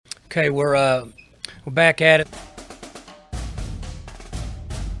Okay, we're back at it.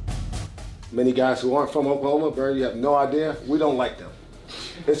 Many guys who aren't from Oklahoma, Barry, you have no idea. We don't like them.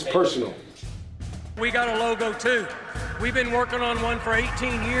 It's personal. We got a logo too. We've been working on one for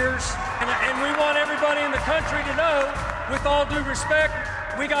 18 years, and we want everybody in the country to know, with all due respect,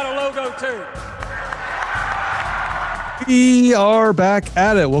 we got a logo too. We are back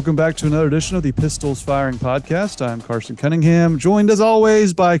at it. Welcome back to another edition of the Pistols Firing Podcast. I'm Carson Cunningham, joined as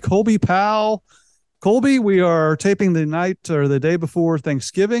always by Colby Powell. Colby, we are taping the night or the day before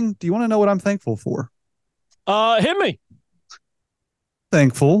Thanksgiving. Do you want to know what I'm thankful for? Hit me.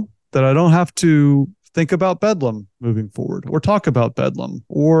 Thankful that I don't have to think about Bedlam moving forward, or talk about Bedlam,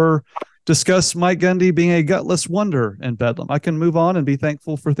 or discuss Mike Gundy being a gutless wonder in Bedlam. I can move on and be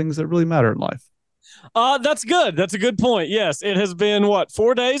thankful for things that really matter in life. That's good. That's a good point. Yes, it has been,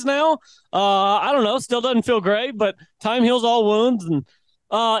 4 days now? I don't know. Still doesn't feel great, but time heals all wounds. And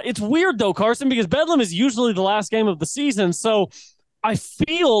it's weird, though, Carson, because Bedlam is usually the last game of the season. So I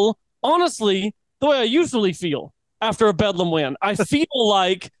feel, honestly, the way I usually feel after a Bedlam win. I feel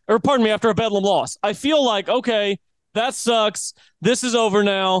like, after a Bedlam loss. I feel like, okay, that sucks. This is over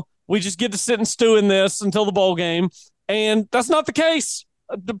now. We just get to sit and stew in this until the bowl game. And that's not the case.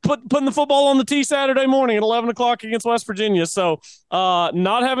 Putting the football on the tee Saturday morning at 11 o'clock against West Virginia. So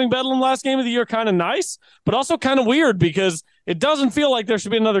not having Bedlam last game of the year, kind of nice, but also kind of weird because it doesn't feel like there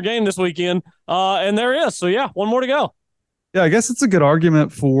should be another game this weekend. And there is. So, yeah, one more to go. Yeah, I guess it's a good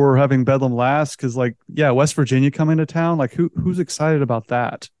argument for having Bedlam last because, West Virginia coming to town. Who's excited about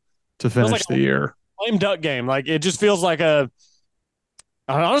that to finish the year? Lame duck game. It just feels like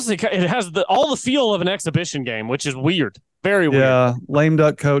honestly, it has all the feel of an exhibition game, which is weird. Very weird. Yeah, lame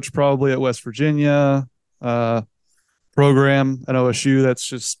duck coach probably at West Virginia. Program at OSU, that's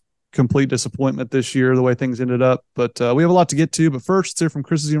just complete disappointment this year, the way things ended up. But we have a lot to get to. But first, let's hear from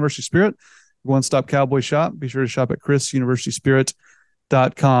Chris's University Spirit, one-stop cowboy shop. Be sure to shop at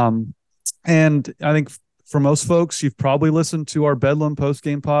chrisuniversityspirit.com. And I think for most folks, you've probably listened to our Bedlam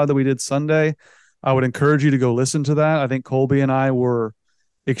post-game pod that we did Sunday. I would encourage you to go listen to that. I think Colby and I were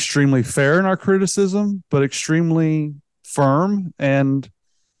extremely fair in our criticism, but extremely firm, and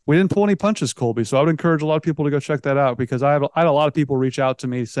we didn't pull any punches, Colby. So I would encourage a lot of people to go check that out because I had a lot of people reach out to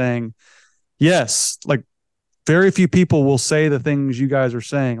me saying, yes, very few people will say the things you guys are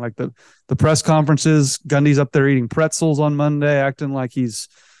saying. The press conferences, Gundy's up there eating pretzels on Monday, acting like he's,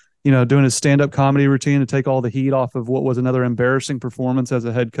 doing his stand-up comedy routine to take all the heat off of what was another embarrassing performance as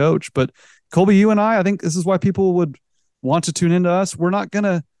a head coach. But Colby, you and I think this is why people would want to tune into us. We're not going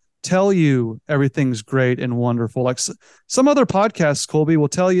to tell you everything's great and wonderful. Some other podcasts, Colby, will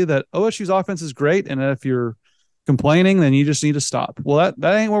tell you that OSU's offense is great, and if you're complaining, then you just need to stop. Well,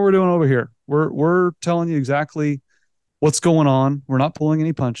 that ain't what we're doing over here. We're telling you exactly what's going on. We're not pulling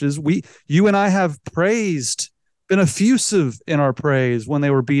any punches. You and I have been effusive in our praise when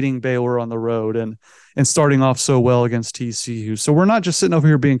they were beating Baylor on the road and starting off so well against TCU. So we're not just sitting over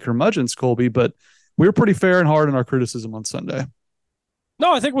here being curmudgeons, Colby, but we were pretty fair and hard in our criticism on Sunday.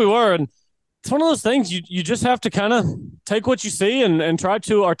 No, I think we were. And it's one of those things you just have to kind of take what you see and try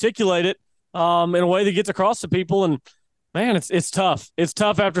to articulate it in a way that gets across to people. And, man, it's tough. It's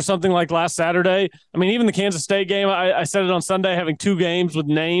tough after something like last Saturday. I mean, even the Kansas State game, I said it on Sunday, having 2 games with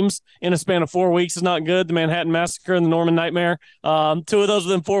names in a span of 4 weeks is not good. The Manhattan Massacre and the Norman Nightmare, 2 of those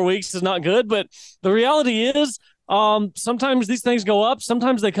within 4 weeks is not good. But the reality is, sometimes these things go up,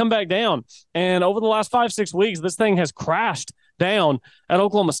 sometimes they come back down. And over the last 5-6 weeks, this thing has crashed down at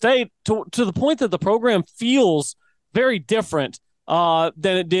Oklahoma State to the point that the program feels very different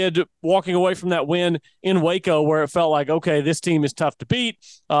than it did walking away from that win in Waco, where it felt like, okay, this team is tough to beat.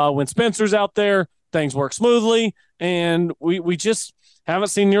 When Spencer's out there, things work smoothly, and we just haven't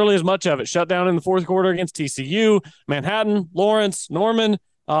seen nearly as much of it. Shut down in the fourth quarter against TCU, Manhattan, Lawrence, Norman.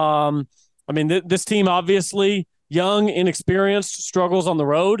 This team obviously young, inexperienced, struggles on the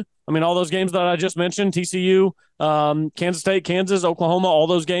road. I mean, all those games that I just mentioned, TCU, Kansas State, Kansas, Oklahoma, all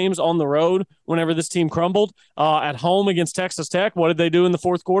those games on the road whenever this team crumbled. At home against Texas Tech, what did they do in the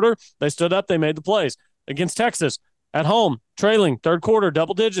fourth quarter? They stood up, they made the plays. Against Texas, at home, trailing, third quarter,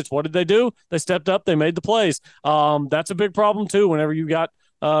 double digits. What did they do? They stepped up, they made the plays. That's a big problem, too, whenever you got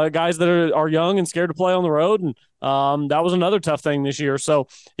guys that are young and scared to play on the road. And that was another tough thing this year. So,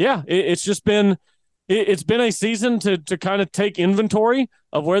 yeah, it's just been – it's been a season to kind of take inventory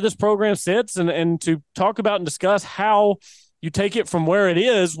of where this program sits and to talk about and discuss how you take it from where it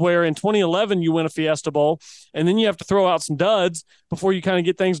is, where in 2011 you win a Fiesta Bowl, and then you have to throw out some duds before you kind of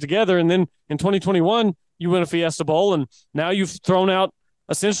get things together. And then in 2021, you win a Fiesta Bowl, and now you've thrown out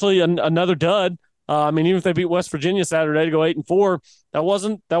essentially another dud I mean, even if they beat West Virginia Saturday to go 8-4, that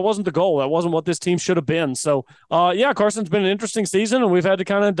wasn't the goal. That wasn't what this team should have been. So, yeah, Carson's been an interesting season, and we've had to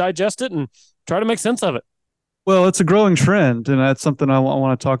kind of digest it and try to make sense of it. Well, it's a growing trend, and that's something I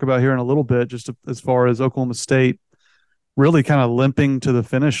want to talk about here in a little bit, just as far as Oklahoma State really kind of limping to the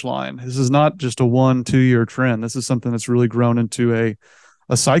finish line. This is not just a 1-2 year trend. This is something that's really grown into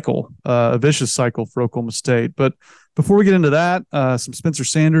a cycle, a vicious cycle for Oklahoma State. But before we get into that, some Spencer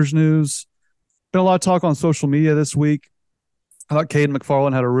Sanders news. Been a lot of talk on social media this week. I thought Caden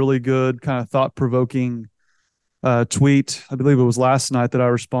McFarland had a really good kind of thought-provoking tweet. I believe it was last night that I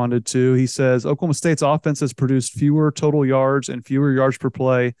responded to. He says, Oklahoma State's offense has produced fewer total yards and fewer yards per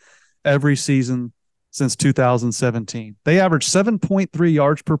play every season since 2017. They averaged 7.3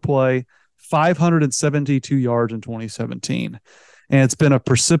 yards per play, 572 yards in 2017. And it's been a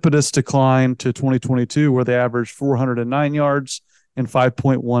precipitous decline to 2022, where they averaged 409 yards and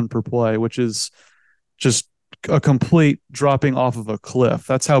 5.1 per play, which is just a complete dropping off of a cliff.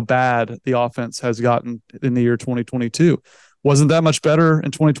 That's how bad the offense has gotten in the year 2022. Wasn't that much better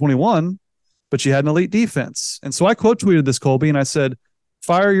in 2021, but you had an elite defense. And so I quote tweeted this, Colby, and I said,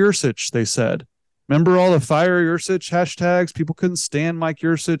 fire Yursich, they said. Remember all the fire Yursich hashtags? People couldn't stand Mike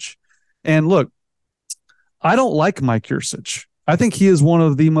Yursich. And look, I don't like Mike Yursich. I think he is one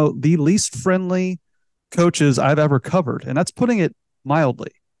of the least friendly coaches I've ever covered, and that's putting it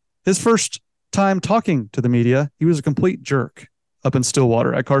mildly. His first time talking to the media, he was a complete jerk up in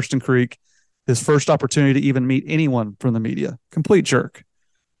Stillwater at Karsten Creek. His first opportunity to even meet anyone from the media, complete jerk.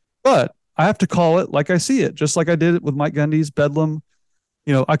 But I have to call it like I see it, just like I did it with Mike Gundy's Bedlam.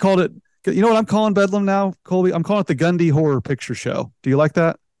 You know, I called it, you know what I'm calling Bedlam now, Colby? I'm calling it the Gundy Horror Picture Show. Do you like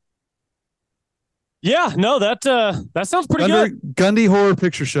that? Yeah, no, that sounds pretty good. Gundy Horror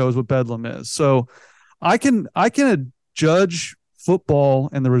Picture Show is what Bedlam is. So I can judge football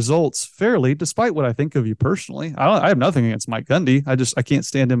and the results fairly, despite what I think of you personally. I have nothing against Mike Gundy. I can't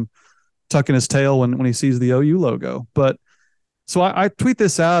stand him tucking his tail when he sees the OU logo. But so I tweet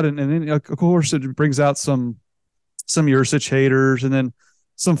this out, and then of course it brings out some Yursich haters, and then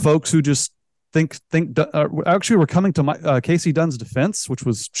some folks who just think actually were coming to Casey Dunn's defense, which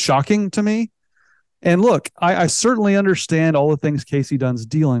was shocking to me. And look, I certainly understand all the things Casey Dunn's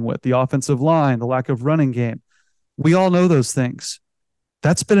dealing with, the offensive line, the lack of running game. We all know those things.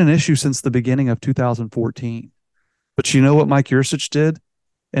 That's been an issue since the beginning of 2014. But you know what Mike Yursich did,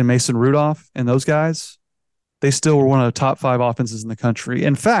 and Mason Rudolph and those guys? They still were one of the top 5 offenses in the country.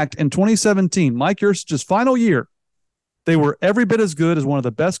 In fact, in 2017, Mike Yursich's final year, they were every bit as good as one of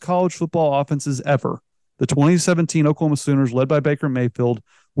the best college football offenses ever. The 2017 Oklahoma Sooners, led by Baker Mayfield,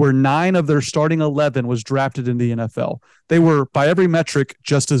 where 9 of their starting 11 was drafted in the NFL. They were, by every metric,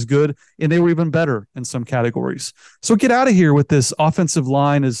 just as good, and they were even better in some categories. So get out of here with this offensive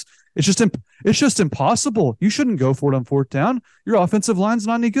line. It's just impossible. You shouldn't go for it on 4th down. Your offensive line's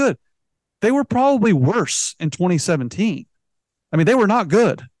not any good. They were probably worse in 2017. I mean, they were not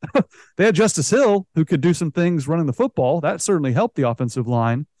good. They had Justice Hill, who could do some things running the football. That certainly helped the offensive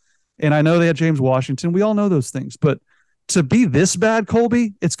line. And I know they had James Washington. We all know those things. But to be this bad,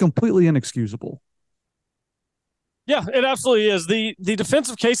 Colby, it's completely inexcusable. Yeah, it absolutely is. The defense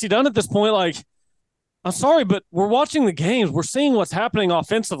of Casey Dunn at this point, like, I'm sorry, but we're watching the games. We're seeing what's happening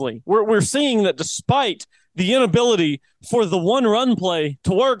offensively. We're seeing that despite the inability for the one run play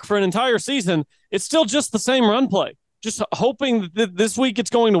to work for an entire season, it's still just the same run play. Just hoping that this week it's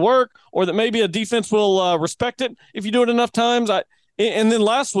going to work, or that maybe a defense will respect it if you do it enough times. And then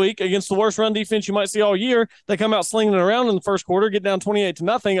last week, against the worst run defense you might see all year, they come out slinging it around in the first quarter, get down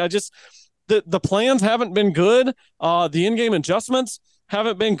 28-0. The plans haven't been good. The in-game adjustments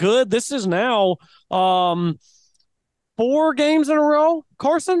haven't been good. This is now 4 games in a row,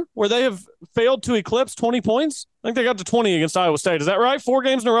 Carson, where they have failed to eclipse 20 points. I think they got to 20 against Iowa State. Is that right? 4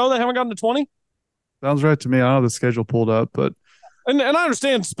 games in a row they haven't gotten to 20? Sounds right to me. I don't have the schedule pulled up, but and I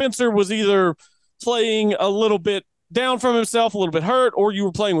understand Spencer was either playing a little bit down from himself, a little bit hurt, or you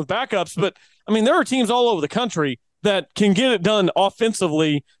were playing with backups. But I mean, there are teams all over the country that can get it done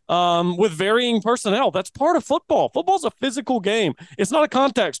offensively with varying personnel. That's part of football. Football's a physical game. It's not a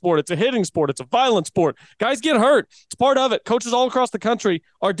contact sport. It's a hitting sport. It's a violent sport. Guys get hurt. It's part of it. Coaches all across the country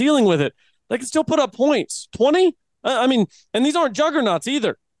are dealing with it. They can still put up points. 20? I mean, and these aren't juggernauts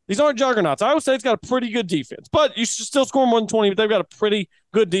either. These aren't juggernauts. Iowa State's got a pretty good defense, but you should still score more than 20, but they've got a pretty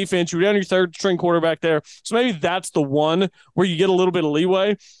good defense. You're down your 3rd-string quarterback there. So maybe that's the one where you get a little bit of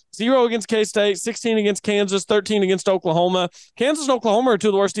leeway. 0 against K-State, 16 against Kansas, 13 against Oklahoma. Kansas and Oklahoma are 2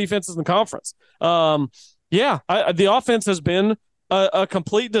 of the worst defenses in the conference. The offense has been a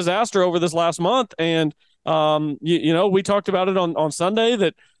complete disaster over this last month. And, we talked about it on Sunday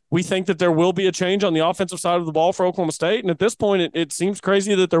that we think that there will be a change on the offensive side of the ball for Oklahoma State. And at this point, it seems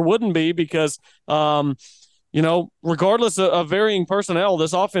crazy that there wouldn't be because, regardless of varying personnel,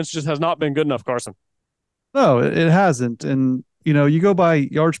 this offense just has not been good enough, Carson. No, it hasn't. And, you go by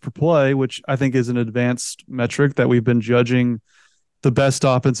yards per play, which I think is an advanced metric that we've been judging the best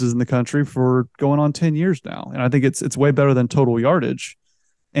offenses in the country for going on 10 years now. And I think it's way better than total yardage.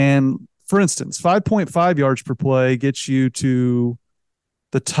 And for instance, 5.5 yards per play gets you to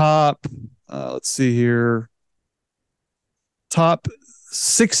the top, let's see here, top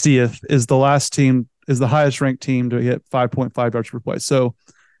 60th is the highest ranked team to hit 5.5 yards per play. So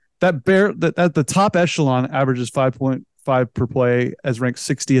that the top echelon averages 5.5 per play as ranked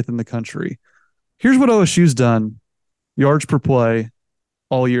 60th in the country. Here's what OSU's done yards per play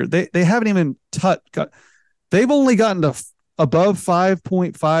all year. They haven't even they've only gotten to above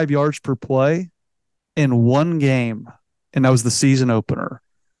 5.5 yards per play in one game, and that was the season opener.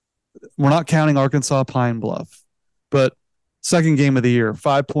 We're not counting Arkansas Pine Bluff, but second game of the year,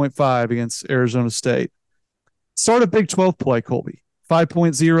 5.5 against Arizona State. Start a Big 12 play, Colby.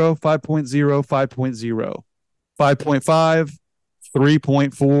 5.0, 5.0, 5.0. 5.5,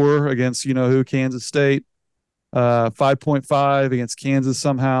 3.4 against who, Kansas State. 5.5 against Kansas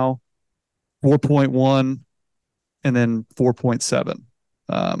somehow. 4.1 and then 4.7.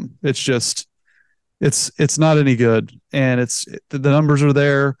 It's not any good, and the numbers are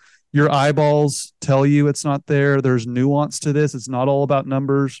there. Your eyeballs tell you it's not there. There's nuance to this. It's not all about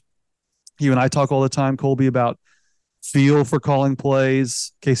numbers. You and I talk all the time, Colby, about feel for calling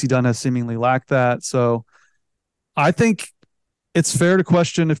plays. Casey Dunn has seemingly lacked that. So I think it's fair to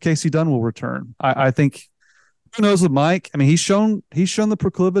question if Casey Dunn will return. I think who knows with Mike. I mean, he's shown the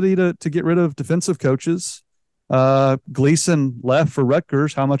proclivity to get rid of defensive coaches. Gleason left for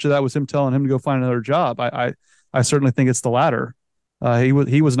Rutgers. How much of that was him telling him to go find another job? I certainly think it's the latter. He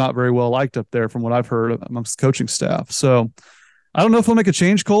was not very well liked up there from what I've heard amongst the coaching staff. So I don't know if he'll make a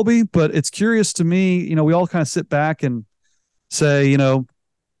change, Colby, but it's curious to me. We all kind of sit back and say,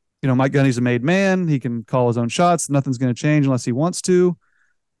 Mike Gundy's a made man. He can call his own shots. Nothing's going to change unless he wants to.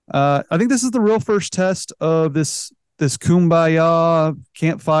 I think this is the real first test of this kumbaya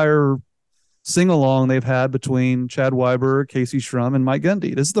campfire sing-along they've had between Chad Weiber, Casey Schrum, and Mike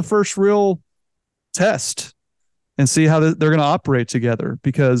Gundy. This is the first real test and see how they're going to operate together.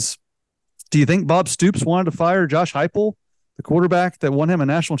 Because do you think Bob Stoops wanted to fire Josh Heupel, the quarterback that won him a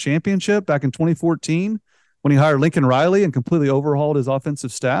national championship back in 2014 when he hired Lincoln Riley and completely overhauled his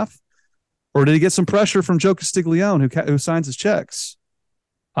offensive staff? Or did he get some pressure from Joe Castiglione, who signs his checks?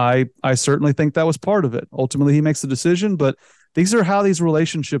 I certainly think that was part of it. Ultimately, he makes the decision, but these are how these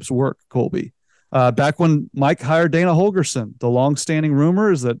relationships work, Colby. Back when Mike hired Dana Holgerson, the long-standing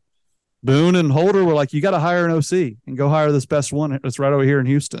rumor is that Boone and Holder were like, you got to hire an OC and go hire this best one that's right over here in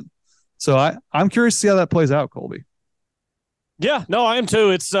Houston. So I'm curious to see how that plays out, Colby. Yeah, no, I am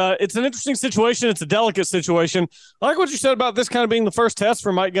too. It's an interesting situation. It's a delicate situation. I like what you said about this kind of being the first test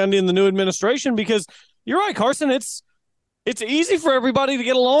for Mike Gundy and the new administration, because you're right, Carson. It's easy for everybody to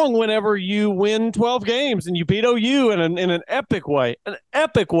get along whenever you win 12 games and you beat OU in an epic way, and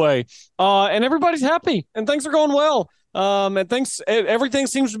everybody's happy and things are going well. And everything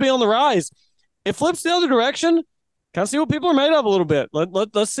seems to be on the rise. It flips the other direction. Kind of see what people are made of a little bit.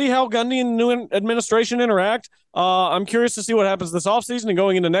 Let's see how Gundy and the new administration interact. I'm curious to see what happens this offseason and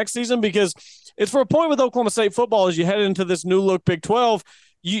going into next season, because it's for a point with Oklahoma State football as you head into this new look Big 12.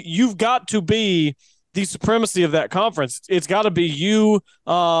 You've got to be the supremacy of that conference. It's got to be you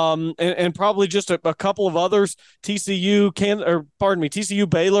and probably just a couple of others, TCU,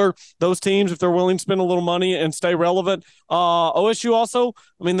 Baylor, those teams, if they're willing to spend a little money and stay relevant. OSU also,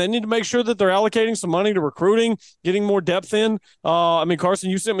 they need to make sure that they're allocating some money to recruiting, getting more depth in. Carson,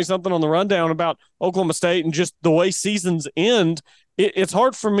 you sent me something on the rundown about Oklahoma State and just the way seasons end. It's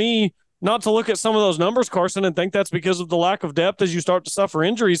hard for me not to look at some of those numbers, Carson, and think that's because of the lack of depth as you start to suffer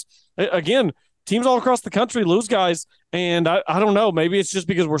injuries. Again, teams all across the country lose guys, and I don't know. Maybe it's just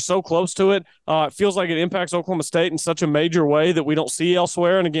because we're so close to it. It feels like it impacts Oklahoma State in such a major way that we don't see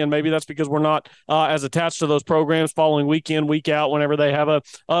elsewhere. And again, maybe that's because we're not as attached to those programs following week in, week out whenever they have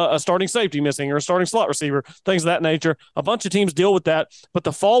a starting safety missing or a starting slot receiver, things of that nature. A bunch of teams deal with that. But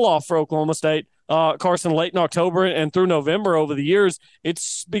the fall off for Oklahoma State, Carson, late in October and through November over the years,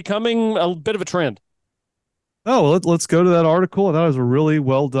 it's becoming a bit of a trend. Oh, let's go to that article. That was a really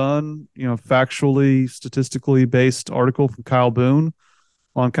well done, factually, statistically based article from Kyle Boone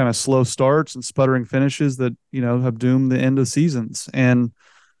on kind of slow starts and sputtering finishes that, have doomed the end of seasons. And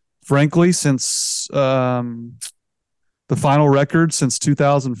frankly, since the final record since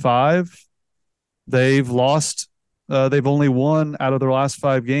 2005, they've lost they've only won out of their last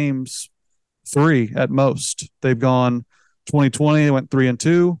 5 games 3 at most. They've gone 2020, they went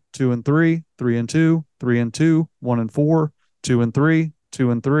 3-2, 2-3, 3-2, 3-2, 1-4, 2-3,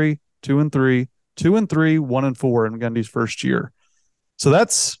 2-3, 2-3, 2-3, 1-4 in Gundy's first year. So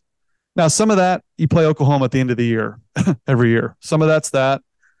that's now some of that you play Oklahoma at the end of the year every year. Some of that's that.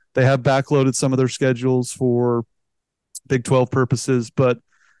 They have backloaded some of their schedules for Big 12 purposes, but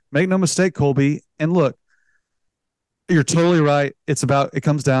make no mistake, Colby. And look, you're totally right. It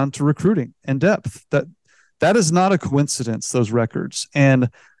comes down to recruiting and depth. That is not a coincidence, those records. And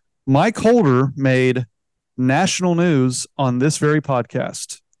Mike Holder made national news on this very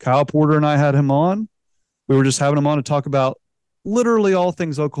podcast. Kyle Porter and I had him on. We were just having him on to talk about literally all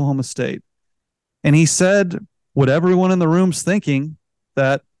things Oklahoma State. And he said what everyone in the room's thinking,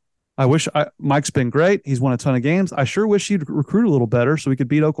 that Mike's been great. He's won a ton of games. I sure wish he'd recruit a little better so we could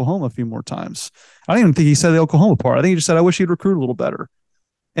beat Oklahoma a few more times. I don't even think he said the Oklahoma part. I think he just said, I wish he'd recruit a little better.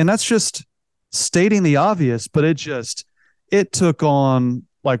 And that's just stating the obvious, but it took on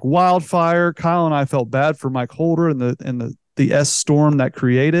like wildfire. Kyle and I felt bad for Mike Holder and the S storm that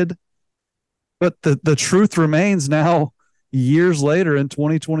created. But the truth remains now, years later in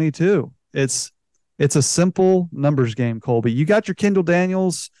 2022. It's a simple numbers game, Colby. You got your Kendall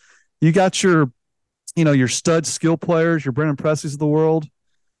Daniels, you got your stud skill players, your Brennan Presley's of the world.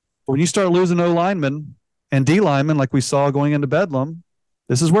 But when you start losing O linemen and D linemen, like we saw going into Bedlam,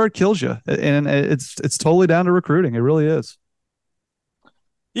 this is where it kills you. And it's totally down to recruiting. It really is.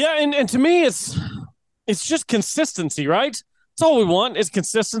 Yeah, and to me, it's just consistency, right? That's all we want is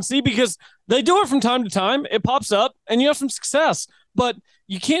consistency, because they do it from time to time. It pops up, and you have some success. But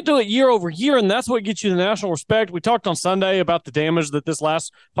you can't do it year over year, and that's what gets you the national respect. We talked on Sunday about the damage that this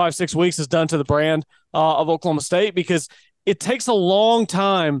last 5-6 weeks has done to the brand of Oklahoma State, because it takes a long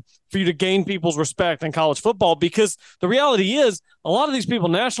time for you to gain people's respect in college football, because the reality is a lot of these people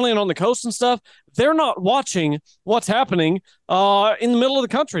nationally and on the coast and stuff, they're not watching what's happening in the middle of the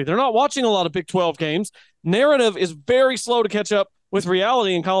country. They're not watching a lot of Big 12 games. Narrative is very slow to catch up with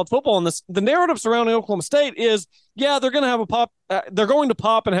reality in college football. And the narrative surrounding Oklahoma State is, yeah, they're going to have a pop. They're going to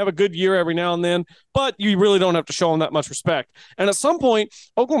pop and have a good year every now and then, but you really don't have to show them that much respect. And at some point,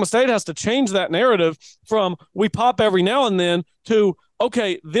 Oklahoma State has to change that narrative from we pop every now and then to,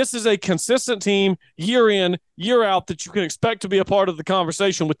 okay, this is a consistent team year in, year out that you can expect to be a part of the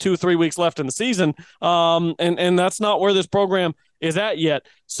conversation with 2 or 3 weeks left in the season. And that's not where this program is at yet.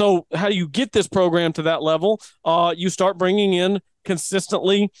 So how do you get this program to that level? You start bringing in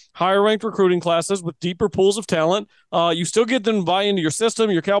consistently higher ranked recruiting classes with deeper pools of talent. You still get them to buy into your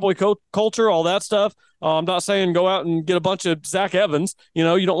system, your cowboy culture, all that stuff. I'm not saying go out and get a bunch of Zach Evans. You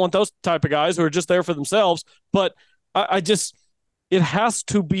don't want those type of guys who are just there for themselves. But it has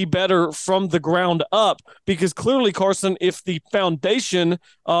to be better from the ground up, because clearly, Carson, if the foundation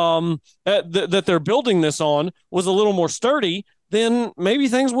that they're building this on was a little more sturdy, then maybe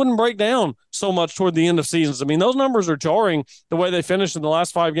things wouldn't break down so much toward the end of seasons. I mean, those numbers are jarring the way they finished in the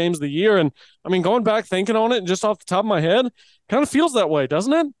last 5 games of the year. And I mean, going back, thinking on it just off the top of my head, kind of feels that way,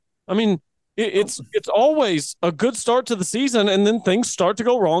 doesn't it? I mean, it's always a good start to the season, and then things start to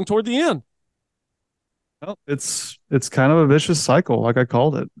go wrong toward the end. Well, it's kind of a vicious cycle, like I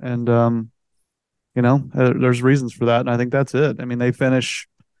called it. And, there's reasons for that. And I think that's it. I mean,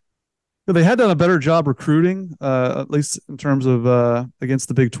 they had done a better job recruiting, at least in terms of against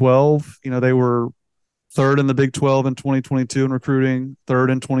the Big 12. They were 3rd in the Big 12 in 2022 in recruiting,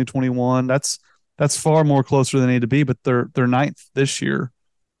 3rd in 2021. That's far more closer than they need to be, but they're 9th this year.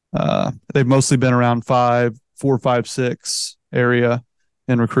 They've mostly been around 4, 5, 6 area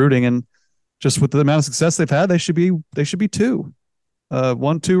in recruiting, and just with the amount of success they've had, they should be 2,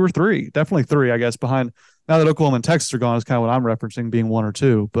 1, 2, or 3, definitely 3, I guess. Behind now that Oklahoma and Texas are gone is kind of what I'm referencing, being 1 or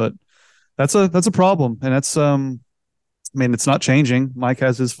 2, but. That's a problem, and that's it's not changing. Mike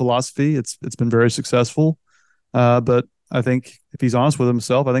has his philosophy. It's been very successful, but I think if he's honest with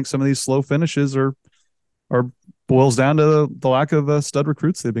himself, I think some of these slow finishes are boils down to the lack of stud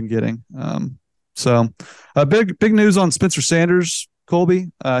recruits they've been getting. So big news on Spencer Sanders,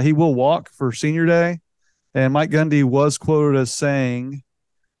 Colby. He will walk for Senior Day, and Mike Gundy was quoted as saying,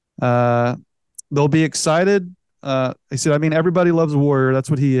 "They'll be excited." He said, I mean, everybody loves a warrior. That's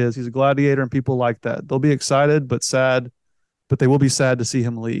what he is. He's a gladiator, and people like that. They'll be excited but sad, but they will be sad to see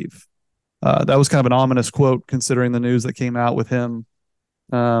him leave. That was kind of an ominous quote, considering the news that came out with him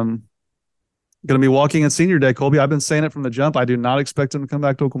going to be walking at Senior Day, Colby. I've been saying it from the jump. I do not expect him to come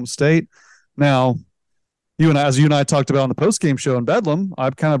back to Oklahoma State. Now, as you and I talked about on the post-game show in Bedlam,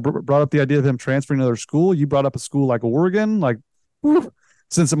 I've kind of brought up the idea of him transferring to another school. You brought up a school like Oregon, like, whew.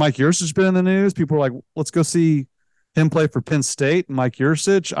 Since Mike Yurcich has been in the news, people are like, let's go see him play for Penn State and Mike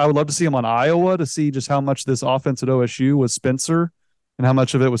Yursich. I would love to see him on Iowa to see just how much this offense at OSU was Spencer and how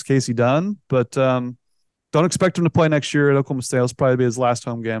much of it was Casey Dunn. But don't expect him to play next year at Oklahoma State. It'll probably be his last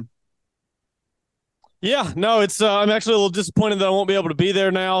home game. Yeah, no, it's I'm actually a little disappointed that I won't be able to be there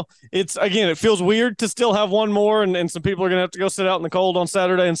now. It's again, it feels weird to still have one more, and some people are gonna have to go sit out in the cold on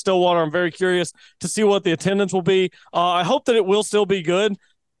Saturday in Stillwater. I'm very curious to see what the attendance will be. I hope that it will still be good.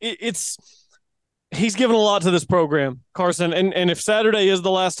 He's given a lot to this program, Carson, and if Saturday is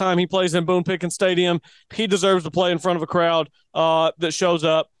the last time he plays in Boone Pickens Stadium, he deserves to play in front of a crowd that shows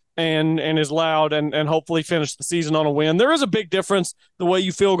up and is loud and hopefully finish the season on a win. There is a big difference the way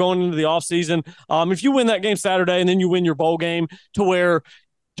you feel going into the offseason. If you win that game Saturday and then you win your bowl game to where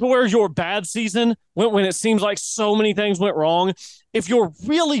your bad season when it seems like so many things went wrong, if your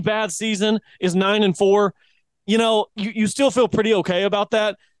really bad season is 9-4, you still feel pretty okay about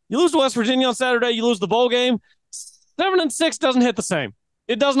that. You lose to West Virginia on Saturday, you lose the bowl game, 7-6 doesn't hit the same.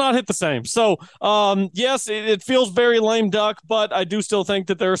 It does not hit the same. So, yes, it feels very lame duck, but I do still think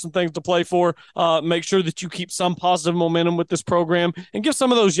that there are some things to play for. Make sure that you keep some positive momentum with this program and give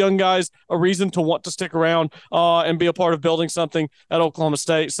some of those young guys a reason to want to stick around and be a part of building something at Oklahoma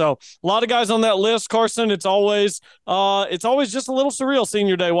State. So a lot of guys on that list, Carson. It's always just a little surreal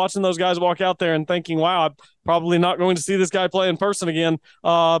senior day watching those guys walk out there and thinking, wow, I'm probably not going to see this guy play in person again.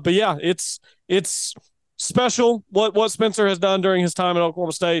 But yeah, it's special what Spencer has done during his time at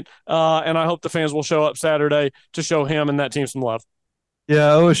Oklahoma State, and I hope the fans will show up Saturday to show him and that team some love. Yeah,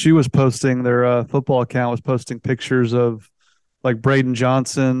 OSU was posting, their football account was posting pictures of like Braden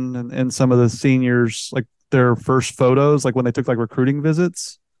Johnson and some of the seniors, like their first photos, like when they took like recruiting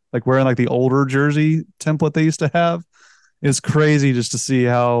visits, like wearing like the older jersey template they used to have. It's crazy just to see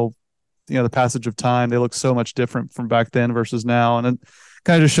how, the passage of time, they look so much different from back then versus now. And it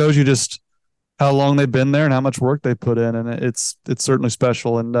kind of just shows you just how long they've been there and how much work they put in. And it's certainly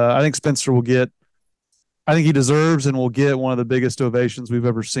special. And I think Spencer he deserves and will get one of the biggest ovations we've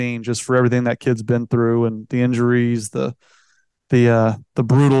ever seen just for everything that kid's been through and the injuries, the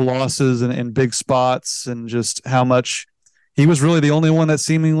brutal losses and big spots, and just how much he was really the only one that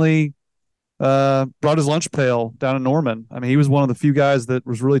seemingly brought his lunch pail down in Norman. I mean, he was one of the few guys that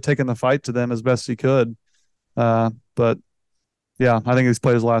was really taking the fight to them as best he could. But yeah, I think he's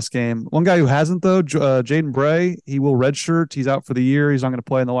played his last game. One guy who hasn't, though, Jaden Bray, he will redshirt. He's out for the year. He's not going to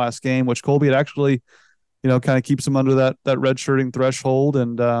play in the last game, which Colby had actually, kind of keeps him under that redshirting threshold.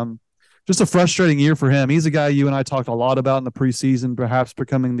 And just a frustrating year for him. He's a guy you and I talked a lot about in the preseason, perhaps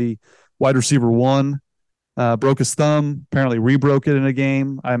becoming the wide receiver one. Broke his thumb, apparently rebroke it in a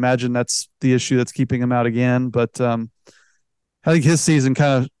game. I imagine that's the issue that's keeping him out again. But I think his season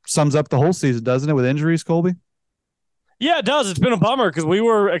kind of sums up the whole season, doesn't it, with injuries, Colby? Yeah, it does. It's been a bummer because we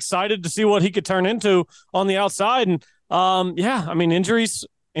were excited to see what he could turn into on the outside. And, injuries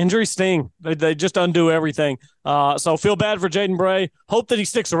sting. They just undo everything. So feel bad for Jaden Bray. Hope that he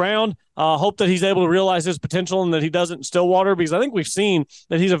sticks around. Hope that he's able to realize his potential and that he doesn't in Stillwater, because I think we've seen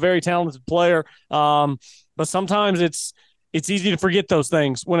that he's a very talented player. But sometimes it's easy to forget those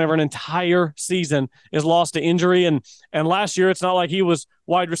things whenever an entire season is lost to injury. And last year, it's not like he was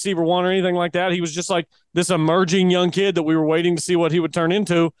wide receiver one or anything like that. He was just like this emerging young kid that we were waiting to see what he would turn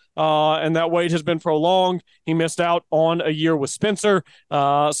into. And that wait has been prolonged. He missed out on a year with Spencer.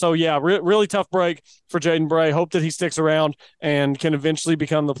 Really tough break for Jaden Bray. Hope that he sticks around and can eventually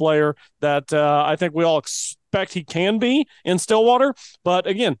become the player that I think we all expect he can be in Stillwater. But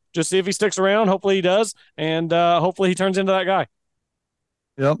again, just see if he sticks around. Hopefully he does. And hopefully he turns into that guy.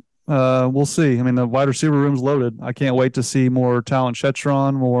 Yep. We'll see. I mean, the wide receiver room's loaded. I can't wait to see more Talon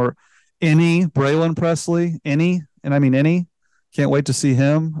Shetron, more Braylon Presley, any. Can't wait to see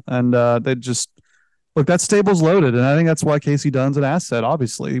him. And they just look, that stable's loaded. And I think that's why Casey Dunn's an asset.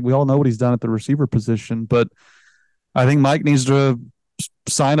 Obviously, we all know what he's done at the receiver position, but I think Mike needs to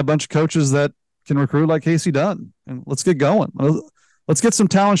sign a bunch of coaches that can recruit like Casey Dunn, and let's get going. Let's get some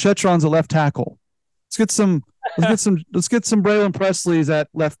Talon Shetrons at left tackle. Let's get some Braylon Presleys at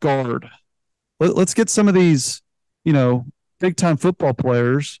left guard. Let's get some of these, big time football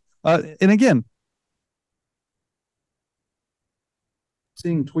players. And again,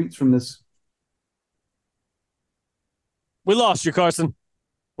 seeing tweets from this. We lost you, Carson.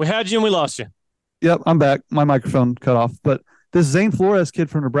 We had you and we lost you. Yep, I'm back. My microphone cut off. But this Zane Flores kid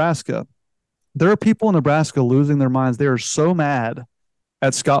from Nebraska, there are people in Nebraska losing their minds. They are so mad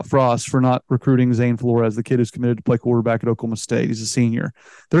at Scott Frost for not recruiting Zane Flores, the kid who's committed to play quarterback at Oklahoma State. He's a senior.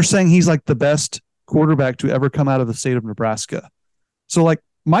 They're saying he's like the best quarterback to ever come out of the state of Nebraska. So, like,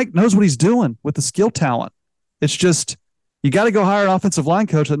 Mike knows what he's doing with the skill talent. It's just you got to go hire an offensive line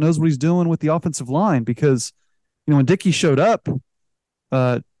coach that knows what he's doing with the offensive line, because when Dickey showed up,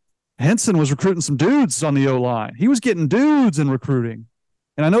 Henson was recruiting some dudes on the O-line. He was getting dudes in recruiting.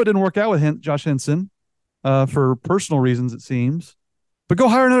 And I know it didn't work out with Josh Henson for personal reasons, it seems. But go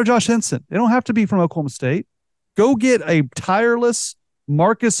hire another Josh Henson. They don't have to be from Oklahoma State. Go get a tireless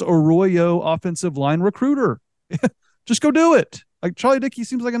Marcus Arroyo offensive line recruiter. Just go do it. Like Charlie Dickey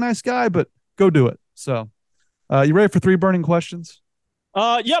seems like a nice guy, but go do it. So you ready for 3 burning questions?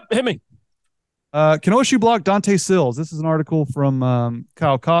 Yep, hit me. Can OSU block Dante Sills? This is an article from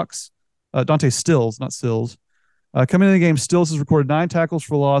Kyle Cox. Dante Stills, not Sills. Coming into the game, Stills has recorded 9 tackles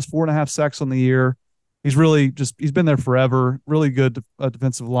for loss, 4.5 sacks on the year. He's been there forever. Really good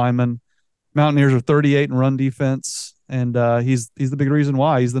defensive lineman. Mountaineers are 38 in run defense, and he's the big reason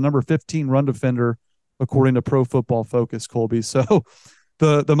why. He's the number 15 run defender according to Pro Football Focus, Colby. So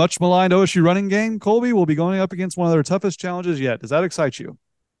the much maligned OSU running game, Colby, will be going up against one of their toughest challenges yet. Does that excite you?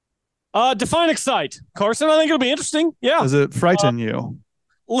 Define excite, Carson. I think it'll be interesting. Yeah. Does it frighten you?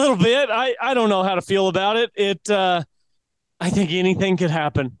 A little bit. I don't know how to feel about it. I think anything could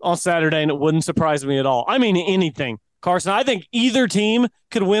happen on Saturday, and it wouldn't surprise me at all. I mean, anything, Carson. I think either team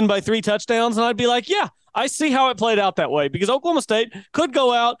could win by 3 touchdowns, and I'd be like, yeah, I see how it played out that way, because Oklahoma State could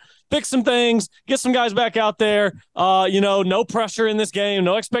go out, fix some things, get some guys back out there. No pressure in this game,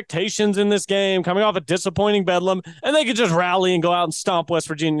 no expectations in this game, coming off a disappointing Bedlam, and they could just rally and go out and stomp West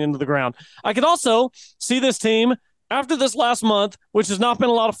Virginia into the ground. I could also see this team after this last month, which has not been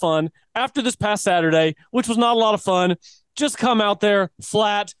a lot of fun, after this past Saturday, which was not a lot of fun, just come out there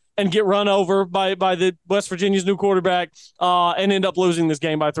flat and get run over by the West Virginia's new quarterback and end up losing this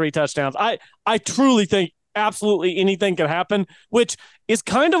game by 3 touchdowns. I truly think absolutely anything can happen, which is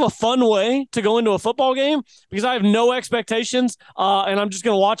kind of a fun way to go into a football game, because I have no expectations and I'm just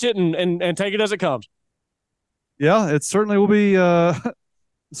going to watch it and take it as it comes. Yeah, it certainly will be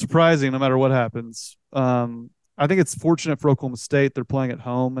surprising no matter what happens. I think it's fortunate for Oklahoma State they're playing at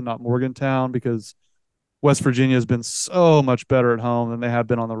home and not Morgantown, because West Virginia has been so much better at home than they have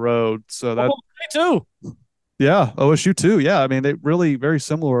been on the road. So that too. Yeah, OSU too. Yeah, I mean, they really very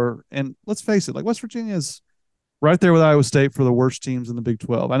similar. And let's face it, like West Virginia is right there with Iowa State for the worst teams in the Big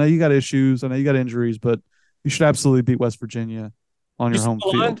 12. I know you got issues. I know you got injuries, but you should absolutely beat West Virginia on your home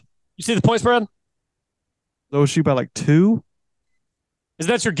field. You see the point spread? OSU by like 2? Is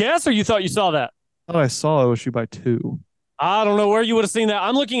that your guess, or you thought you saw that? I thought I saw OSU by 2. I don't know where you would have seen that.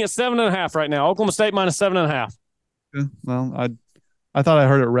 I'm looking at 7.5 right now. Oklahoma State minus 7.5. Yeah, well, I thought I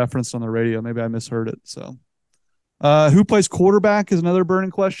heard it referenced on the radio. Maybe I misheard it. So, who plays quarterback is another burning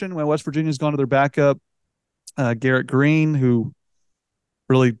question. When West Virginia's gone to their backup, Garrett Green, who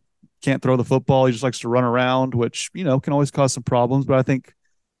really can't throw the football. He just likes to run around, which can always cause some problems. But I think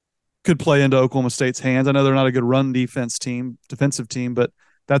could play into Oklahoma State's hands. I know they're not a good run defensive team, but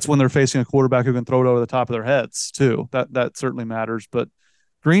that's when they're facing a quarterback who can throw it over the top of their heads too. That certainly matters. But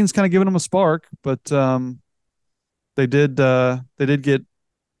Green's kind of giving them a spark. But they did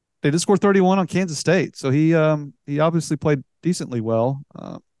score 31 on Kansas State, so he obviously played decently well.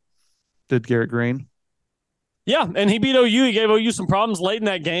 Did Garrett Green? Yeah, and he beat OU. He gave OU some problems late in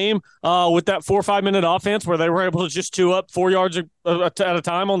that game with that 4 or 5 minute offense where they were able to just chew up 4 yards at a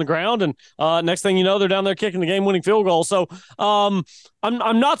time on the ground. And next thing you know, they're down there kicking the game-winning field goal. So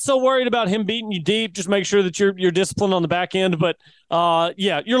I'm not so worried about him beating you deep. Just make sure that you're disciplined on the back end. But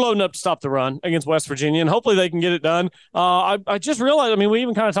you're loading up to stop the run against West Virginia, and hopefully they can get it done. I just realized, we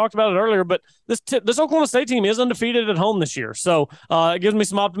even kind of talked about it earlier, but this Oklahoma State team is undefeated at home this year. So it gives me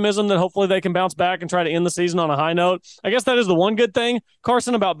some optimism that hopefully they can bounce back and try to end the season on a high note. I guess that is the one good thing,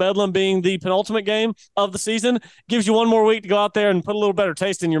 Carson, about Bedlam being the penultimate game of the season. Gives you one more week to go out there and put a little better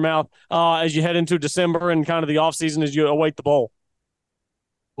taste in your mouth as you head into December and kind of the offseason as you await the bowl.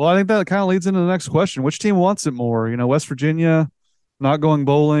 Well, I think that kind of leads into the next question. Which team wants it more? West Virginia not going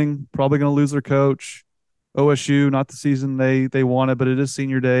bowling, probably going to lose their coach. OSU, not the season they wanted, but it is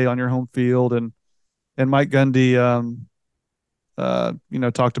senior day on your home field. And Mike Gundy,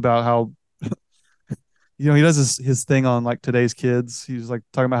 talked about how, he does his thing on like today's kids. He's like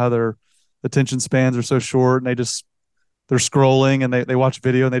talking about how their attention spans are so short, and they're scrolling and they watch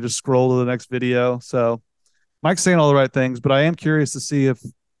video and they just scroll to the next video. So Mike's saying all the right things, but I am curious to see if,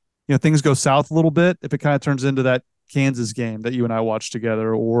 things go south a little bit, if it kind of turns into that Kansas game that you and I watched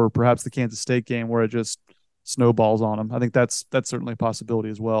together, or perhaps the Kansas State game where it just snowballs on them. I think that's certainly a possibility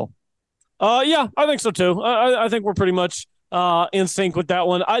as well. Yeah, I think so too. I think we're pretty much in sync with that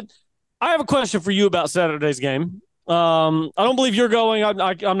one. I have a question for you about Saturday's game. I don't believe you're going.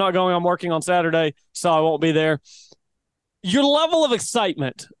 I'm not going. I'm working on Saturday, so I won't be there. Your level of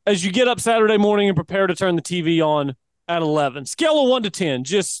excitement as you get up Saturday morning and prepare to turn the TV on at 11, scale of 1 to 10,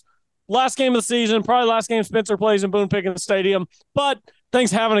 just last game of the season, probably last game Spencer plays in Boone Pickens Stadium, but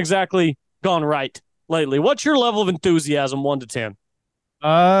things haven't exactly gone right lately. What's your level of enthusiasm, 1 to 10?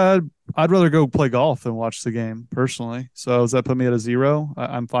 I'd rather go play golf than watch the game personally. So does that put me at a 0?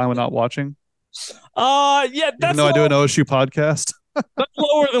 I'm fine with not watching. Yeah, that's even though I do an OSU podcast. That's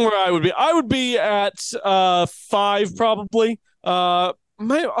lower than where I would be. I would be at 5 probably. A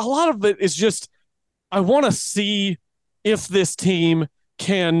lot of it is just I want to see if this team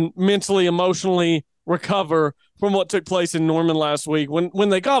can mentally, emotionally recover from what took place in Norman last week when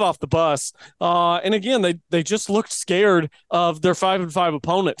they got off the bus. And again, they just looked scared of their 5-5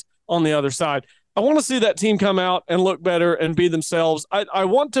 opponent on the other side. I want to see that team come out and look better and be themselves. I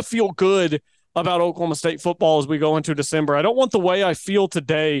want to feel good about Oklahoma State football as we go into December. I don't want the way I feel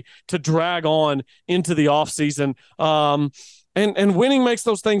today to drag on into the offseason. And winning makes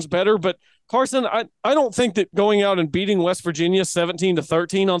those things better. But Carson, I don't think that going out and beating West Virginia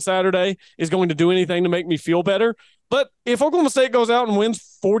 17-13 on Saturday is going to do anything to make me feel better. But if Oklahoma State goes out and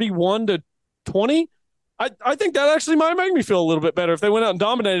wins 41-20, I think that actually might make me feel a little bit better if they went out and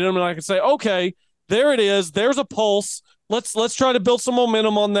dominated them, and I could say, okay, there it is. There's a pulse. Let's try to build some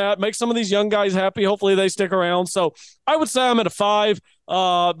momentum on that, make some of these young guys happy. Hopefully they stick around. So I would say I'm at a 5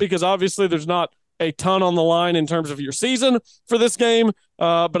 because obviously there's not a ton on the line in terms of your season for this game.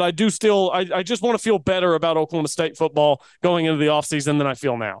 But I do still – I just want to feel better about Oklahoma State football going into the offseason than I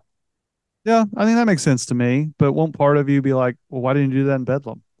feel now. Yeah, I mean, that makes sense to me. But won't part of you be like, well, why didn't you do that in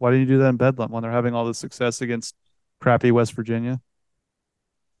Bedlam? Why didn't you do that in Bedlam when they're having all this success against crappy West Virginia?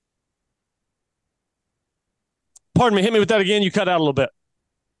 Pardon me. Hit me with that again. You cut out a little bit.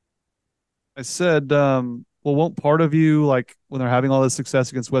 I said, well, won't part of you, like, when they're having all this success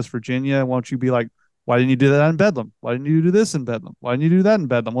against West Virginia, won't you be like, why didn't you do that in Bedlam? Why didn't you do this in Bedlam? Why didn't you do that in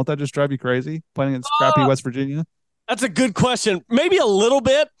Bedlam? Won't that just drive you crazy playing against crappy West Virginia? That's a good question. Maybe a little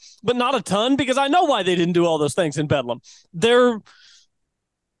bit, but not a ton, because I know why they didn't do all those things in Bedlam.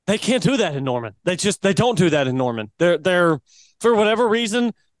 They can't do that in Norman. They don't do that in Norman. They're for whatever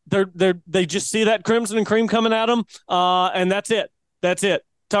reason, they just see that crimson and cream coming at them, and that's it. That's it.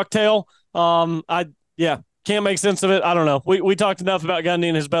 Tuck tail. Can't make sense of it. I don't know. We talked enough about Gundy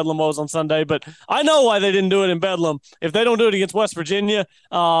and his Bedlam woes on Sunday, but I know why they didn't do it in Bedlam. If they don't do it against West Virginia,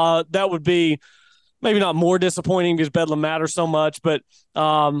 that would be maybe not more disappointing because Bedlam matters so much. But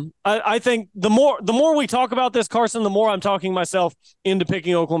I think the more we talk about this, Carson, the more I'm talking myself into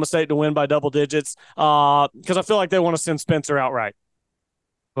picking Oklahoma State to win by double digits because I feel like they want to send Spencer outright.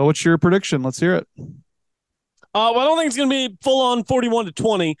 Well, what's your prediction? Let's hear it. Well, I don't think it's going to be full-on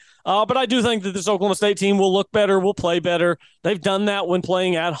 41-20, but I do think that this Oklahoma State team will look better, will play better. They've done that when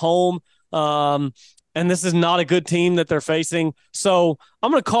playing at home, and this is not a good team that they're facing. So I'm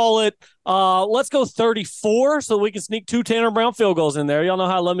going to call it let's go 34 so we can sneak 2 Tanner Brown field goals in there. Y'all know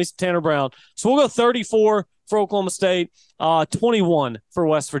how I love me some Tanner Brown. So we'll go 34 for Oklahoma State, 21 for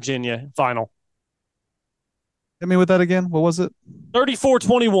West Virginia final. Hit me with that again. What was it?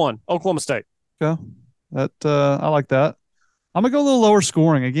 34-21, Oklahoma State. Okay. I like that. I'm gonna go a little lower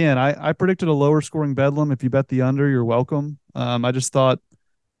scoring again. I predicted a lower scoring Bedlam. If you bet the under, you're welcome. I just thought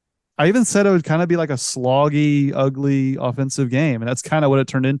I even said it would kind of be like a sloggy, ugly offensive game, and that's kind of what it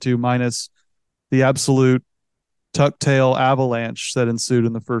turned into, minus the absolute tuck tail avalanche that ensued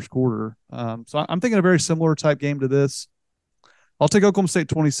in the first quarter. So I'm thinking a very similar type game to this. I'll take Oklahoma State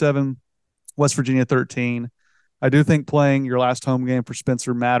 27, West Virginia 13. I do think playing your last home game for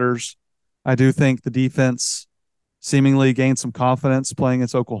Spencer matters. I do think the defense seemingly gained some confidence playing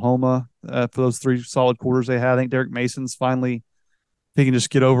against Oklahoma for those 3 solid quarters they had. I think Derek Mason's finally, he can just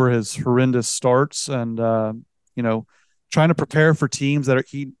get over his horrendous starts and, trying to prepare for teams that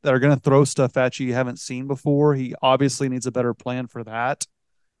are going to throw stuff at you haven't seen before. He obviously needs a better plan for that.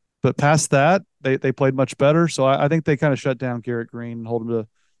 But past that, they played much better. So I think they kind of shut down Garrett Green and hold him to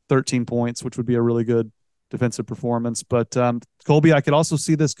 13 points, which would be a really good defensive performance. But Colby, I could also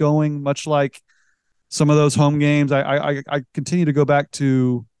see this going much like some of those home games. I continue to go back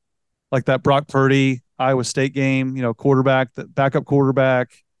to like that Brock Purdy Iowa State game, quarterback, that backup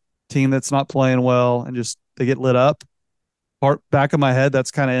quarterback team that's not playing well and just they get lit up. Back of my head,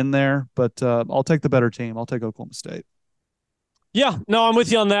 that's kind of in there, but I'll take the better team. I'll take Oklahoma State. Yeah, no, I'm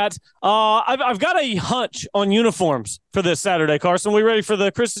with you on that. I've got a hunch on uniforms for this Saturday, Carson. We ready for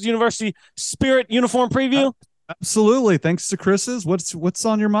the Chris's University Spirit uniform preview? Absolutely. Thanks to Chris's. What's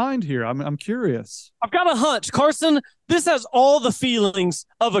on your mind here? I'm curious. I've got a hunch, Carson. This has all the feelings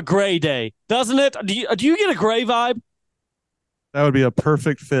of a gray day, doesn't it? Do you get a gray vibe? That would be a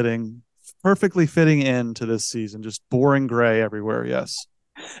perfectly fitting end to this season. Just boring gray everywhere. Yes.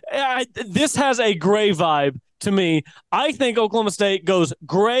 This has a gray vibe to me. I think Oklahoma State goes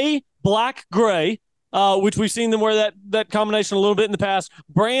gray, black, gray, which we've seen them wear that combination a little bit in the past.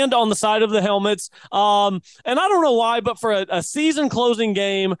 Brand on the side of the helmets. And I don't know why, but for a season-closing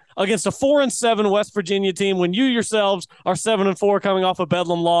game against a 4-7 West Virginia team, when you yourselves are 7-4 coming off a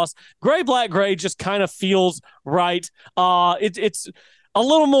Bedlam loss, gray, black, gray just kind of feels right. It's a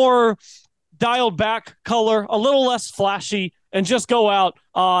little more dialed back color, a little less flashy, and just go out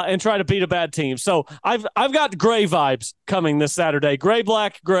and try to beat a bad team. So I've got gray vibes coming this Saturday. Gray,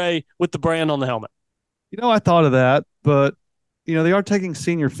 black, gray with the brand on the helmet. I thought of that, but they are taking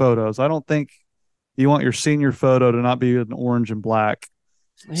senior photos. I don't think you want your senior photo to not be in orange and black.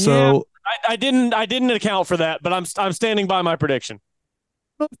 Yeah, so I didn't account for that, but I'm standing by my prediction.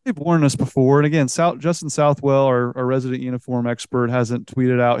 They've worn this before, and again, Justin Southwell, our resident uniform expert, hasn't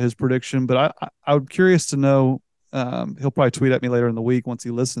tweeted out his prediction. But I'm curious to know. He'll probably tweet at me later in the week once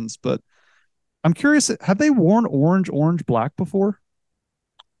he listens. But I'm curious: have they worn orange, black before?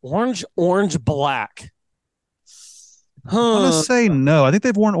 Orange, black. I'm going to say no. I think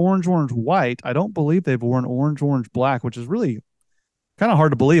they've worn orange, white. I don't believe they've worn orange, black, which is really kind of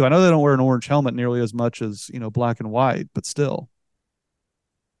hard to believe. I know they don't wear an orange helmet nearly as much as, black and white, but still.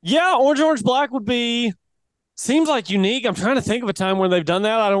 Yeah, orange, black seems like unique. I'm trying to think of a time when they've done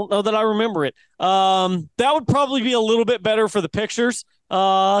that. I don't know that I remember it. That would probably be a little bit better for the pictures. So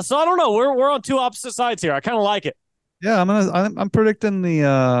I don't know. We're on two opposite sides here. I kind of like it. Yeah, I'm predicting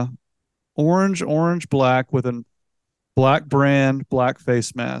the orange, black with a black brand, black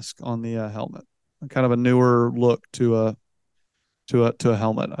face mask on the helmet. Kind of a newer look to a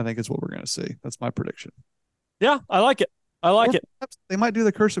helmet, I think is what we're going to see. That's my prediction. Yeah, I like it. They might do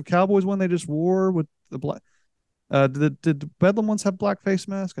the Cursive Cowboys one they just wore with the black. Did the Bedlam ones have black face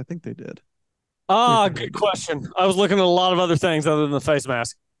mask? I think they did. Good question. I was looking at a lot of other things other than the face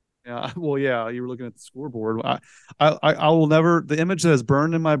mask. Yeah, well, yeah, you were looking at the scoreboard. I will never. The image that has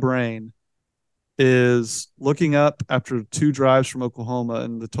burned in my brain is looking up after 2 drives from Oklahoma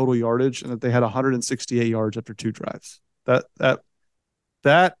and the total yardage, and that they had 168 yards after 2 drives.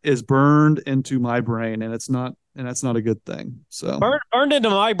 That is burned into my brain, and that's not a good thing. So burned into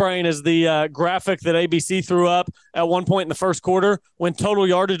my brain is the graphic that ABC threw up at one point in the first quarter when total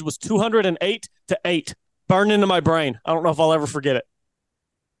yardage was 208-8. Burned into my brain. I don't know if I'll ever forget it.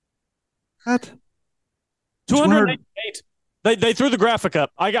 What? 208. They threw the graphic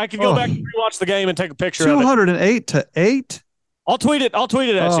up. I could go back and rewatch the game and take a picture of it. 208-8? I'll tweet it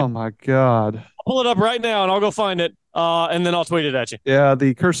at you. Oh my God. I'll pull it up right now and I'll go find it. And then I'll tweet it at you. Yeah,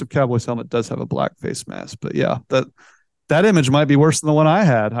 the Cursive Cowboys helmet does have a black face mask, but yeah, that image might be worse than the one I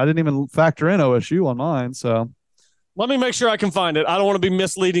had. I didn't even factor in OSU on mine, so let me make sure I can find it. I don't want to be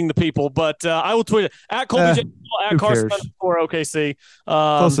misleading the people, but I will tweet it at Colby at Carson _OKC.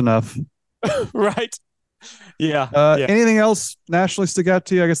 Close enough. Right. Yeah. Anything else nationally stick out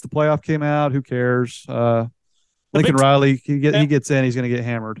to you? I guess the playoff came out. Who cares? Lincoln Riley, he gets in. He's going to get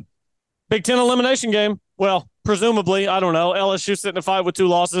hammered. Big Ten elimination game. Well, presumably, I don't know. LSU sitting at 5 with 2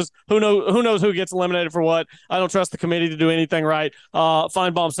 losses. Who knows who gets eliminated for what? I don't trust the committee to do anything right.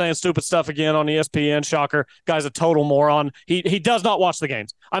 Feinbaum saying stupid stuff again on ESPN. Shocker. Guy's a total moron. He does not watch the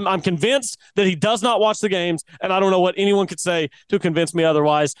games. I'm convinced that he does not watch the games, and I don't know what anyone could say to convince me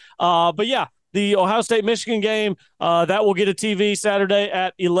otherwise. But yeah, the Ohio State-Michigan game, that will get a TV Saturday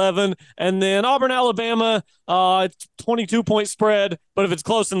at 11. And then Auburn-Alabama, 22-point spread. But if it's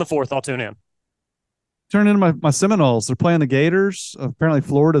close in the fourth, I'll tune in. Turn into my Seminoles. They're playing the Gators. Apparently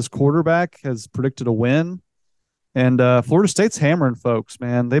Florida's quarterback has predicted a win. And Florida State's hammering folks,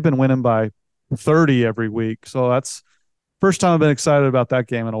 man. They've been winning by 30 every week. So that's first time I've been excited about that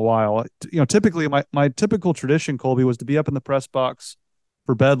game in a while. Typically my typical tradition, Colby, was to be up in the press box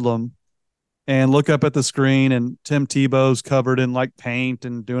for Bedlam and look up at the screen, and Tim Tebow's covered in like paint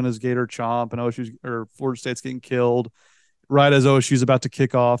and doing his Gator chomp, and Florida State's getting killed right as OSU's about to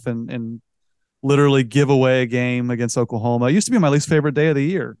kick off and literally give away a game against Oklahoma. It used to be my least favorite day of the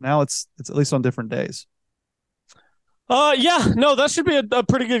year. Now it's at least on different days. That should be a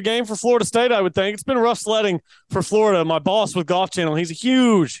pretty good game for Florida State, I would think. It's been rough sledding for Florida. My boss with Golf Channel, he's a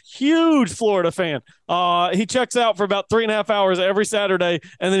huge, huge Florida fan. He checks out for about 3.5 hours every Saturday,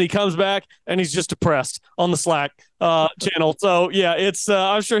 and then he comes back, and he's just depressed on the Slack channel. So, yeah, it's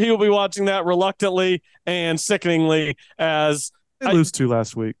I'm sure he will be watching that reluctantly and sickeningly as they lose to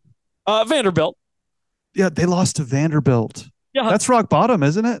last week. Vanderbilt. Yeah, they lost to Vanderbilt. Yeah, that's rock bottom,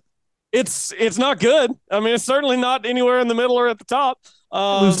 isn't it? It's not good. I mean, it's certainly not anywhere in the middle or at the top.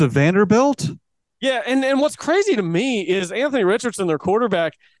 Lose to Vanderbilt? Yeah, and what's crazy to me is Anthony Richardson, their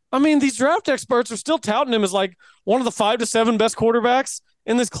quarterback. I mean, these draft experts are still touting him as like one of the 5 to 7 best quarterbacks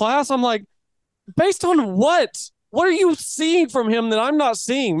in this class. I'm like, Based on what? What are you seeing from him that I'm not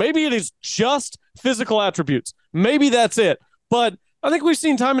seeing? Maybe it is just physical attributes. Maybe that's it. But I think we've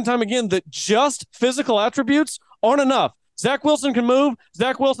seen time and time again that just physical attributes aren't enough. Zach Wilson can move.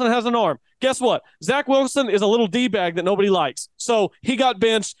 Zach Wilson has an arm. Guess what? Zach Wilson is a little D-bag that nobody likes. So he got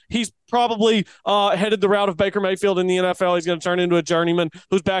benched. He's probably headed the route of Baker Mayfield in the NFL. He's going to turn into a journeyman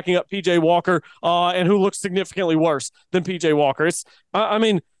who's backing up P.J. Walker and who looks significantly worse than P.J. Walker. I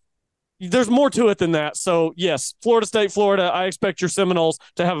mean, there's more to it than that. So, yes, Florida State, Florida, I expect your Seminoles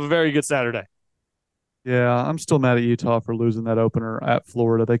to have a very good Saturday. Yeah, I'm still mad at Utah for losing that opener at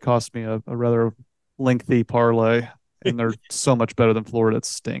Florida. They cost me a rather lengthy parlay, and they're so much better than Florida. It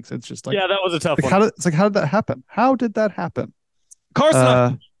stinks. It's just like, yeah, that was a tough one. How did that happen? How did that happen?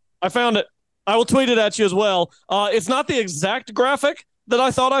 Carson, I found it. I will tweet it at you as well. It's not the exact graphic that I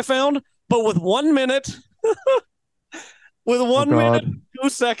thought I found, but with 1 minute, with 1 minute, 2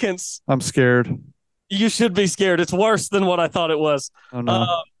 seconds. I'm scared. You should be scared. It's worse than what I thought it was. Oh,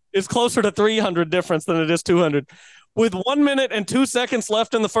 no. It's closer to 300 difference than it is 200. With 1 minute and 2 seconds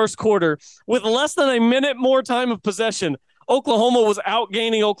left in the first quarter, with less than a minute more time of possession, Oklahoma was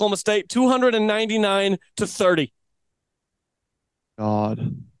outgaining Oklahoma State 299-30.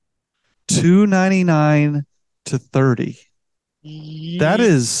 God. 299-30. That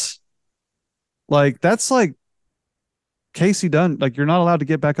is that's like Casey Dunn. Like, you're not allowed to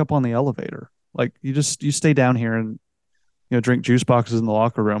get back up on the elevator. Like, you stay down here and drink juice boxes in the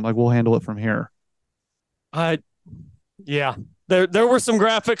locker room. Like, we'll handle it from here. Yeah. There were some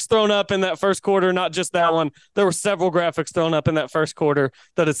graphics thrown up in that first quarter, not just that one. There were several graphics thrown up in that first quarter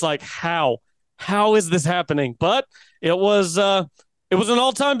that it's like, how is this happening? But it was an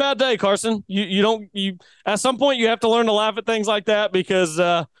all-time bad day, Carson. You at some point you have to learn to laugh at things like that, because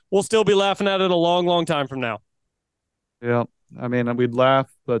we'll still be laughing at it a long, long time from now. Yeah. I mean, we'd laugh,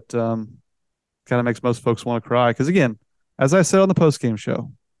 but kind of makes most folks want to cry. Because again, as I said on the postgame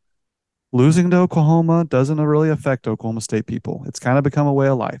show, losing to Oklahoma doesn't really affect Oklahoma State people. It's kind of become a way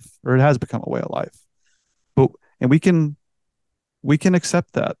of life, or it has become a way of life. And we can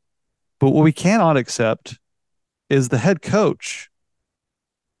accept that. But what we cannot accept is the head coach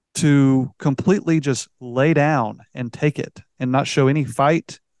to completely just lay down and take it and not show any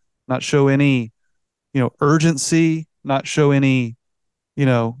fight, not show any, urgency, not show any,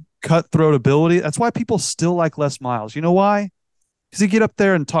 cutthroat ability. That's why people still like Les Miles. You know why? Because he get up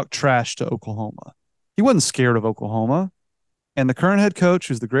there and talk trash to Oklahoma. He wasn't scared of Oklahoma. And the current head coach,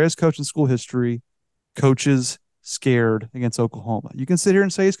 who's the greatest coach in school history, coaches scared against Oklahoma. You can sit here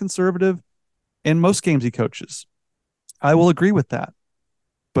and say he's conservative. In most games he coaches. I will agree with that.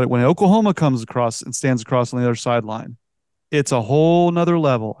 But when Oklahoma comes across and stands across on the other sideline, it's a whole nother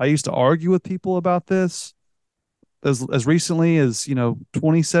level. I used to argue with people about this as recently as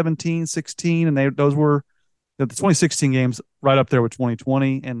 2017, 16, and those were the 2016 games right up there with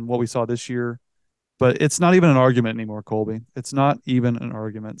 2020 and what we saw this year. But it's not even an argument anymore, Colby. It's not even an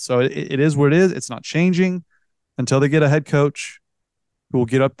argument. So it is what it is. It's not changing until they get a head coach who will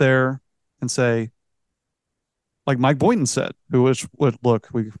get up there and say, like Mike Boynton said, look,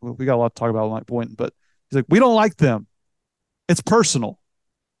 we got a lot to talk about with Mike Boynton, but he's like, we don't like them. It's personal.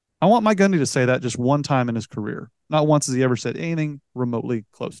 I want Mike Gundy to say that just one time in his career. Not once has he ever said anything remotely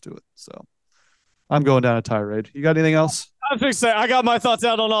close to it. So I'm going down a tirade. You got anything else? I was going to say, I got my thoughts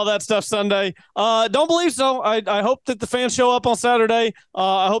out on all that stuff Sunday. Don't believe so. I hope that the fans show up on Saturday.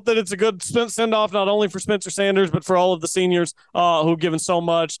 I hope that it's a good send-off, not only for Spencer Sanders, but for all of the seniors who've given so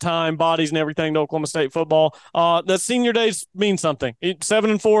much time, bodies, and everything to Oklahoma State football. That senior days mean something.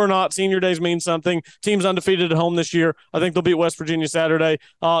 7-4 or not, senior days mean something. Team's undefeated at home this year. I think they'll beat West Virginia Saturday.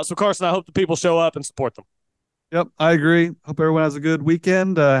 So, Carson, I hope the people show up and support them. Yep, I agree. Hope everyone has a good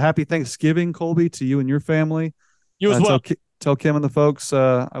weekend. Happy Thanksgiving, Colby, to you and your family. You as well. Tell Kim and the folks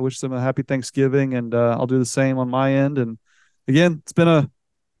I wish them a happy Thanksgiving, and I'll do the same on my end. And again, it's been a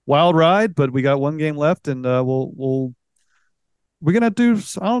wild ride, but we got one game left, and we're gonna do.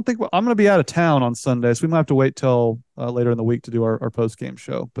 I'm gonna be out of town on Sunday, so we might have to wait till later in the week to do our post game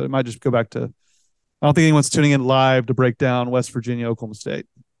show. But it might just go back to. I don't think anyone's tuning in live to break down West Virginia, Oklahoma State.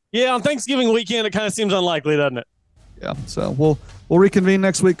 Yeah, on Thanksgiving weekend, it kind of seems unlikely, doesn't it? Yeah, so we'll reconvene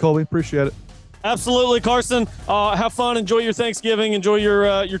next week, Colby. Appreciate it. Absolutely, Carson. Have fun. Enjoy your Thanksgiving. Enjoy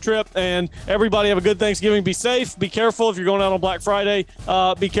your trip. And everybody have a good Thanksgiving. Be safe. Be careful if you're going out on Black Friday.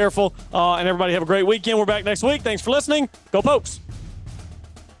 Be careful. And everybody have a great weekend. We're back next week. Thanks for listening. Go Pokes.